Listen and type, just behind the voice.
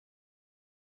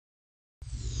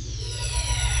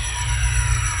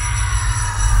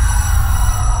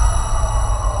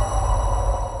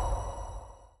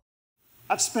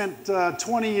I've spent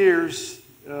 20 years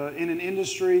in an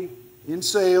industry, in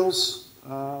sales,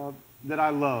 that I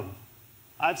love.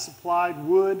 I've supplied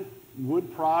wood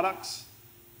products,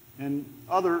 and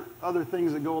other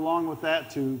things that go along with that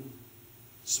to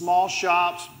small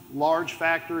shops, large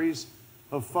factories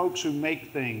of folks who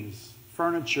make things,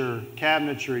 furniture,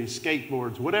 cabinetry,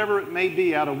 skateboards, whatever it may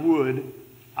be out of wood.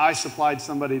 I supplied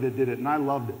somebody that did it, and I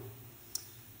loved it.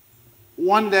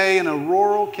 One day in a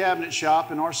rural cabinet shop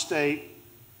in our state,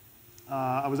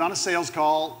 I was on a sales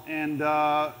call, and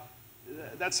that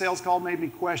sales call made me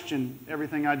question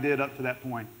everything I did up to that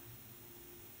point.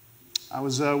 I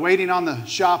was waiting on the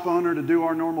shop owner to do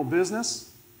our normal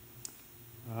business.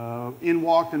 In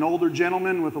walked an older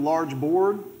gentleman with a large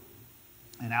board,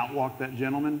 and out walked that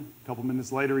gentleman. A couple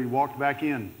minutes later, he walked back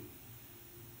in.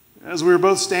 As we were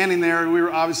both standing there, we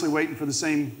were obviously waiting for the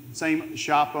same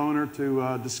shop owner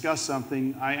to discuss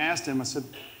something. I asked him, I said,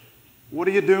 "What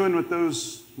are you doing with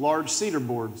those large cedar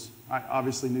boards?" I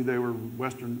obviously knew they were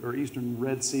western or eastern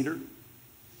red cedar.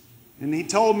 And he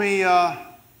told me,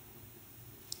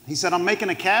 he said, "I'm making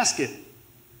a casket."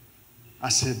 I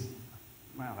said,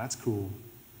 "Wow, that's cool.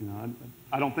 You know,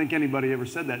 I don't think anybody ever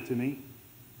said that to me."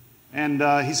 And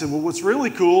he said, "Well, what's really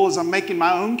cool is I'm making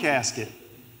my own casket."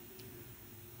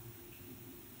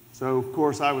 So, of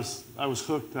course, I was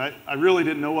hooked. I really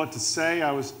didn't know what to say.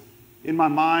 I was, in my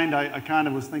mind, I kind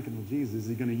of was thinking, well, geez, is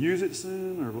he going to use it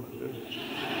soon? Or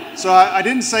what? So I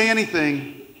didn't say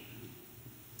anything.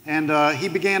 And he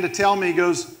began to tell me, he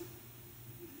goes,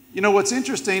 "You know, what's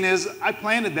interesting is I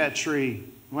planted that tree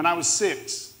when I was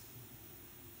 6.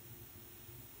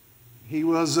 He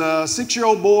was a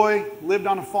 6-year-old boy, lived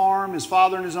on a farm. His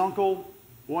father and his uncle,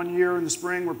 one year in the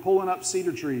spring, were pulling up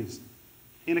cedar trees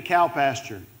in a cow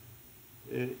pasture.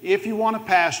 If you want a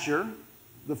pasture,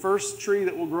 the first tree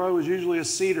that will grow is usually a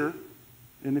cedar.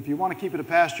 And if you want to keep it a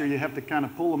pasture, you have to kind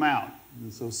of pull them out.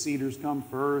 And so cedars come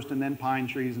first, and then pine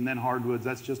trees, and then hardwoods.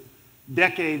 That's just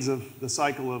decades of the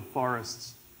cycle of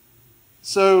forests.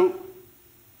 So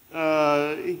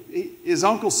his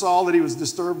uncle saw that he was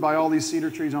disturbed by all these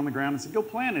cedar trees on the ground and said, "Go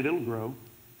plant it, it'll grow."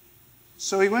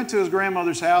 So he went to his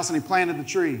grandmother's house and he planted the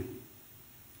tree.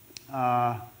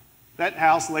 That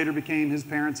house later became his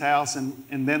parents' house,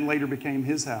 and then later became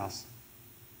his house.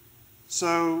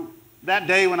 So that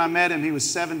day when I met him, he was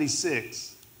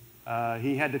 76.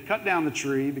 He had to cut down the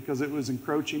tree because it was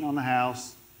encroaching on the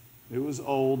house. It was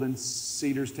old, and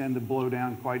cedars tend to blow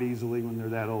down quite easily when they're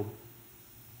that old.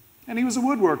 And he was a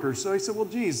woodworker, so he said, "Well,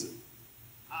 geez,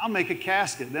 I'll make a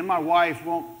casket. Then my wife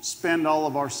won't spend all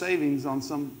of our savings on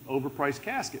some overpriced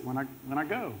casket when I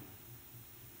go."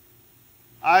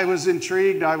 I was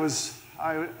intrigued. I was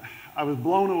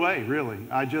blown away, really.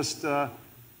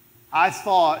 I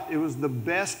thought it was the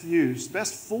best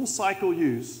full cycle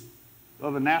use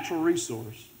of a natural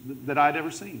resource that I'd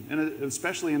ever seen, and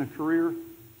especially in a career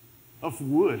of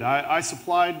wood. I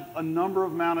supplied a number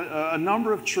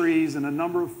of trees in a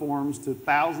number of forms to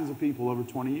thousands of people over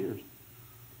 20 years.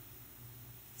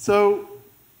 So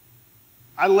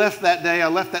I left that day. I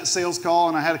left that sales call,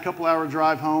 and I had a couple-hour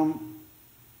drive home.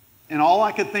 And all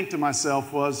I could think to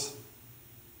myself was,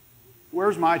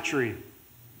 where's my tree?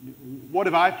 What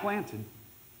have I planted?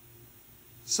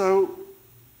 So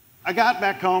I got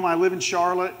back home. I live in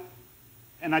Charlotte,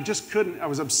 and I just couldn't. I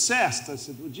was obsessed. I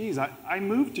said, well, geez, I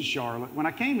moved to Charlotte. When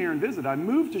I came here and visited, I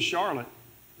moved to Charlotte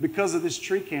because of this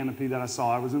tree canopy that I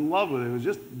saw. I was in love with it. It was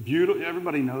just beautiful.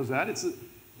 Everybody knows that. It's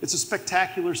a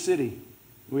spectacular city.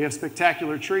 We have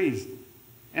spectacular trees.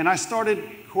 And I started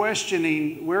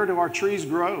questioning, where do our trees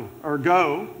grow or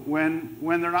go when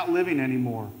they're not living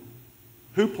anymore?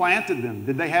 Who planted them?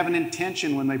 Did they have an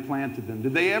intention when they planted them?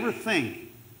 Did they ever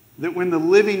think that when the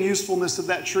living usefulness of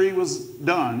that tree was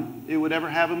done, it would ever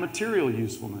have a material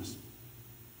usefulness?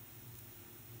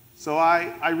 So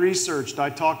I researched. I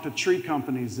talked to tree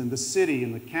companies in the city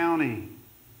and the county,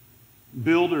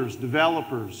 builders,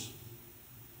 developers.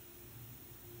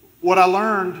 What I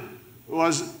learned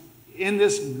was, in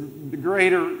this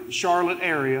greater Charlotte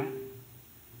area,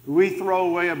 we throw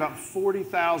away about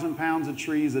 40,000 pounds of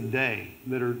trees a day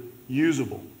that are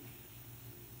usable.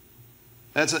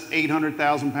 That's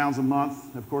 800,000 pounds a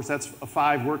month. Of course, that's a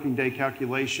 5 working day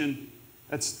calculation.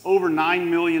 That's over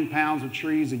 9 million pounds of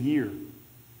trees a year.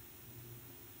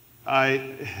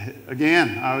 I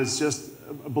was just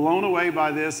blown away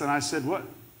by this, and I said, what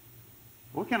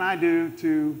can I do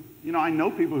to, I know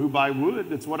people who buy wood.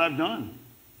 That's what I've done.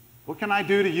 What can I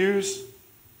do to use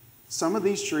some of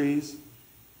these trees,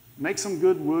 make some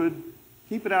good wood,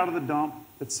 keep it out of the dump,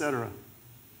 etc.?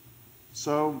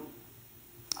 So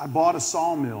I bought a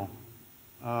sawmill.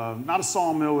 Not a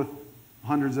sawmill with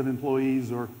hundreds of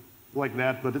employees or like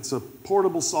that, but it's a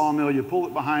portable sawmill. You pull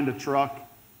it behind a truck.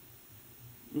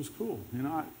 It was cool. You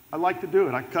know, I like to do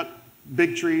it. I cut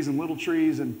big trees and little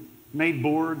trees and made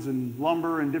boards and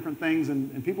lumber and different things,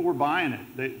 and people were buying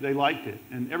it. They liked it.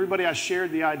 And everybody I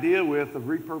shared the idea with of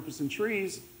repurposing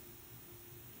trees,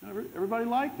 everybody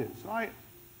liked it. So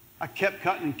I kept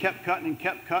cutting and kept cutting and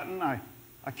kept cutting. I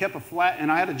kept a flag,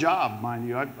 and I had a job, mind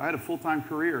you. I had a full-time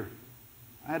career.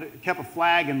 Kept a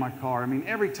flag in my car. I mean,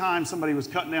 every time somebody was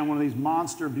cutting down one of these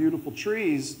monster, beautiful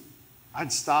trees,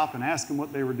 I'd stop and ask them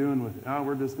what they were doing with it. Oh,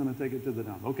 we're just going to take it to the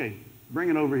dump. Okay, bring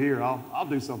it over here. I'll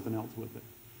do something else with it.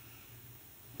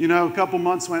 You know, a couple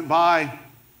months went by,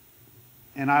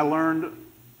 and I learned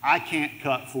I can't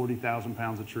cut 40,000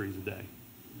 pounds of trees a day.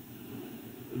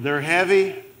 They're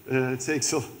heavy.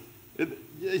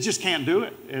 It just can't do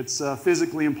it. It's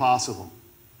physically impossible.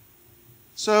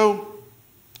 So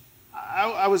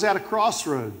I was at a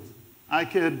crossroads. I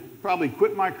could probably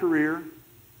quit my career,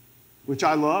 which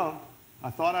I love. I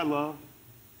thought I loved,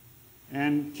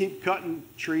 and keep cutting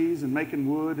trees and making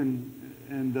wood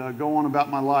and go on about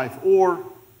my life. Or,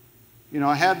 you know,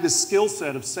 I had this skill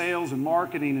set of sales and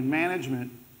marketing and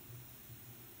management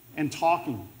and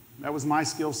talking. That was my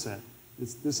skill set.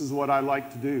 This is what I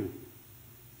like to do.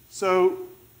 So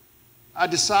I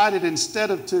decided instead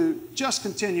of to just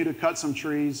continue to cut some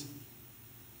trees,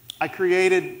 I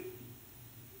created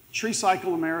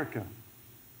Treecycle America.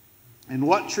 And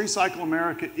what Treecycle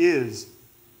America is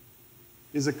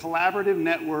a collaborative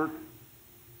network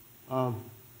of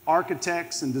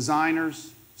architects and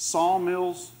designers,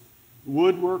 sawmills,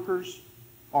 woodworkers,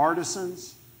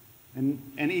 artisans, and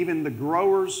even the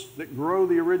growers that grow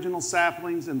the original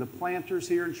saplings and the planters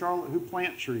here in Charlotte who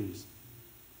plant trees,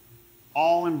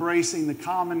 all embracing the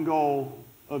common goal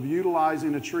of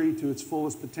utilizing a tree to its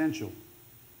fullest potential.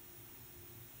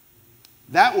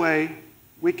 That way,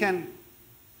 we can,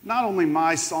 not only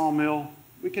my sawmill,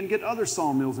 we can get other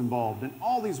sawmills involved and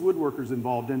all these woodworkers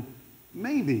involved, and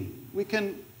maybe we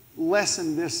can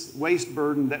lessen this waste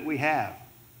burden that we have.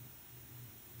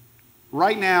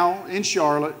 Right now, in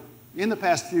Charlotte, in the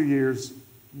past few years,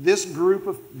 this group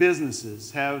of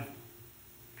businesses have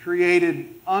created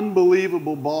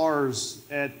unbelievable bars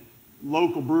at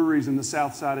local breweries in the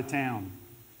south side of town,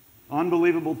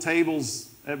 unbelievable tables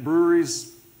at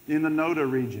breweries in the NODA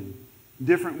region.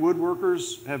 Different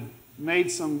woodworkers have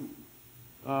made some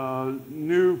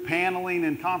new paneling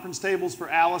and conference tables for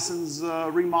Allison's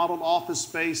remodeled office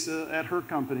space at her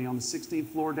company on the 16th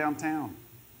floor downtown.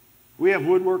 We have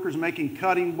woodworkers making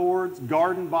cutting boards,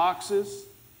 garden boxes,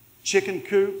 chicken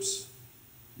coops,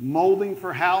 molding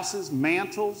for houses,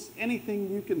 mantles,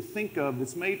 anything you can think of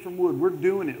that's made from wood. We're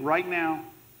doing it right now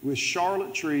with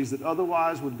Charlotte trees that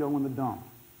otherwise would go in the dump.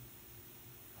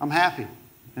 I'm happy,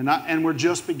 and we're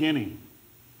just beginning.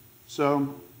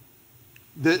 So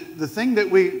the thing that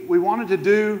we wanted to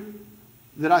do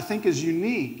that I think is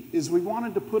unique is we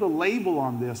wanted to put a label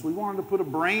on this. We wanted to put a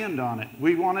brand on it.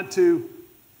 We wanted to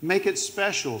make it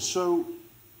special. So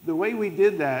the way we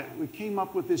did that, we came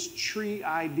up with this tree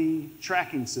ID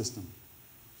tracking system.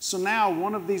 So now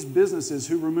one of these businesses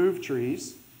who remove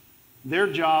trees, their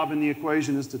job in the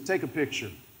equation is to take a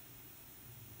picture.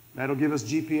 That'll give us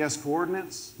GPS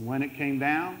coordinates, when it came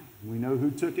down, we know who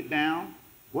took it down,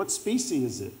 what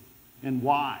species is it, and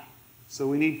why. So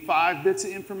we need 5 bits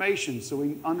of information so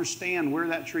we understand where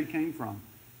that tree came from.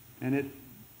 And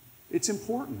it's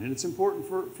important, and it's important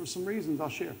for some reasons I'll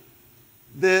share.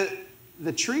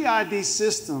 The tree ID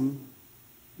system,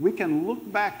 we can look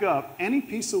back up any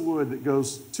piece of wood that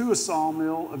goes to a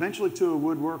sawmill, eventually to a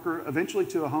woodworker, eventually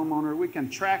to a homeowner. We can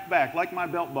track back, like my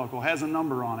belt buckle has a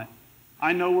number on it.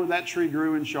 I know where that tree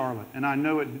grew in Charlotte, and I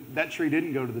know that tree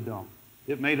didn't go to the dump.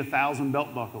 It made 1,000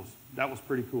 belt buckles. That was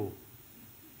pretty cool.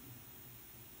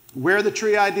 Where the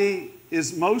tree ID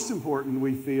is most important,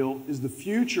 we feel, is the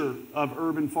future of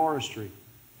urban forestry,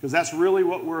 because that's really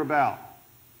what we're about.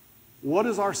 What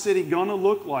is our city going to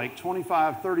look like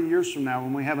 25, 30 years from now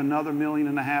when we have another 1.5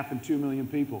 million and 2 million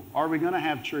people? Are we going to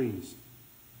have trees?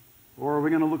 Or are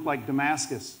we going to look like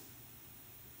Damascus?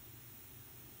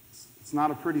 It's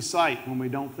not a pretty sight when we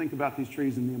don't think about these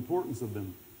trees and the importance of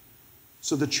them.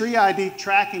 So the tree ID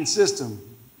tracking system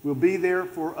will be there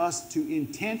for us to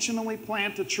intentionally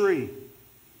plant a tree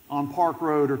on Park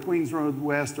Road or Queens Road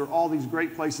West or all these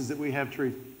great places that we have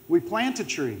trees. We plant a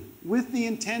tree with the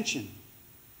intention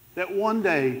that one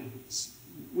day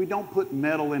we don't put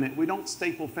metal in it, we don't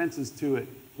staple fences to it,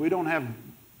 we don't have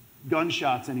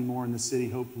gunshots anymore in the city,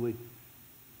 hopefully.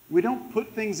 We don't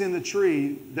put things in the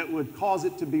tree that would cause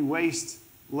it to be waste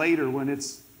later when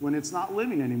it's not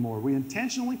living anymore. We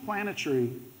intentionally plant a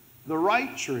tree, the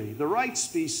right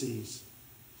species,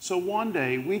 So one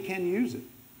day we can use it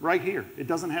right here. It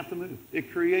doesn't have to move.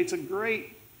 It creates a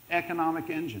great economic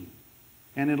engine,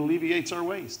 and it alleviates our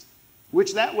waste,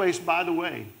 which that waste, by the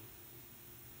way,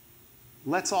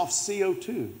 lets off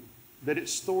CO2 that it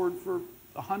stored for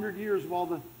 100 years while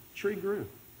the tree grew.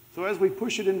 So as we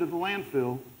push it into the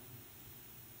landfill,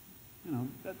 you know,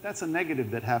 that's a negative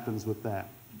that happens with that.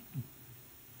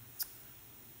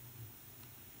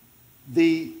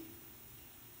 There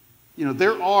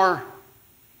are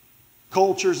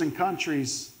cultures and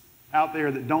countries out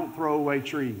there that don't throw away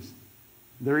trees.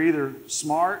 They're either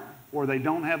smart or they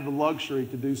don't have the luxury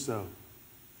to do so.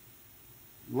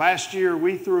 Last year,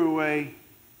 we threw away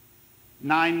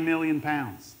 9 million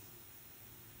pounds.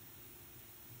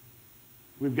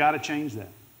 We've got to change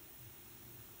that.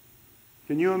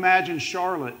 Can you imagine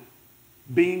Charlotte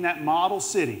being that model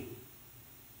city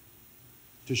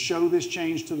to show this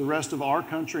change to the rest of our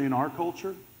country and our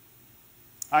culture?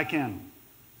 I can.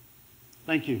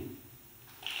 Thank you.